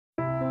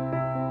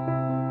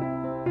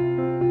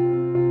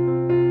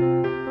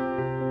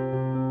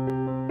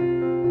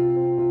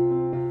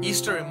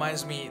Easter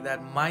reminds me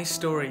that my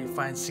story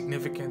finds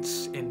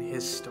significance in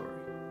His story.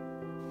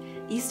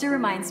 Easter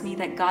reminds me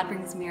that God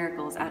brings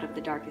miracles out of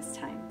the darkest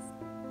times.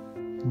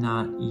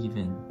 Not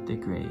even the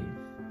grave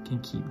can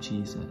keep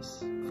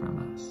Jesus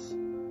from us.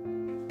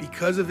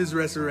 Because of His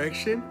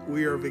resurrection,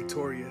 we are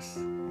victorious.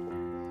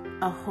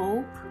 A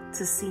hope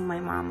to see my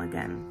mom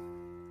again.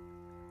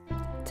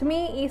 To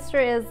me, Easter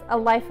is a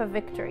life of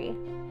victory.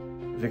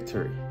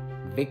 Victory.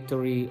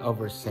 Victory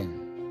over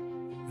sin.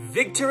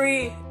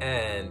 Victory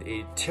and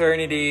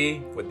eternity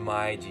with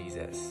my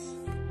Jesus.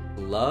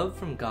 Love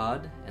from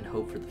God and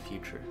hope for the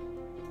future.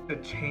 The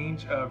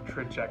change of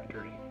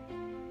trajectory.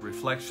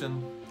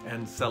 Reflection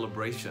and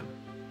celebration.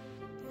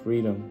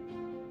 Freedom.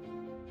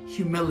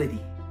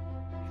 Humility.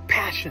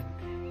 Passion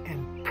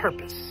and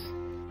purpose.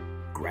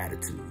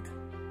 Gratitude.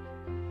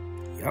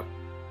 Yep.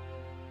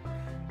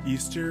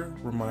 Easter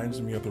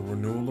reminds me of the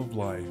renewal of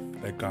life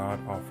that God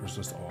offers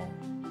us all.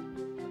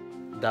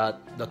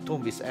 That the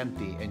tomb is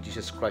empty and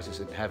Jesus Christ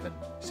is in heaven,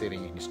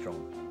 sitting in His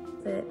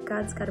throne. That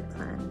God's got a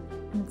plan,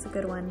 and it's a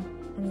good one,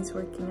 and He's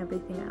working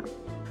everything out.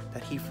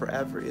 That He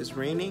forever is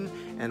reigning,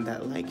 and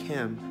that like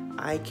Him,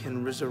 I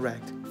can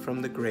resurrect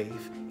from the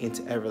grave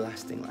into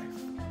everlasting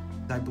life.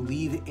 I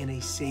believe in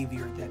a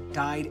Savior that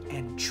died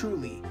and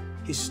truly,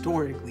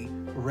 historically,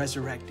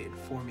 resurrected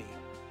for me.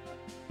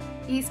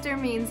 Easter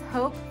means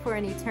hope for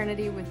an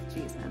eternity with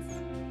Jesus.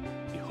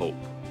 Hope.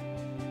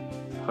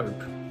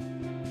 Hope.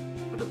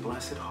 For the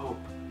blessed hope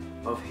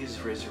of His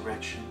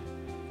resurrection.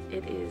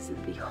 It is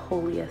the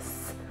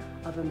holiest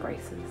of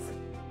embraces.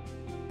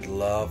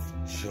 Love,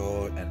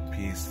 joy, and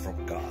peace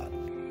from God.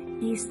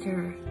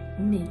 Easter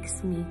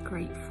makes me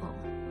grateful.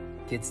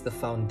 It's the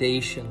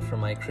foundation for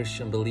my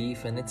Christian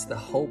belief, and it's the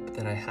hope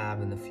that I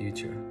have in the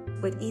future.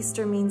 What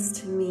Easter means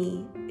to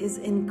me is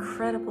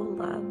incredible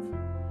love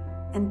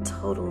and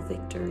total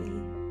victory.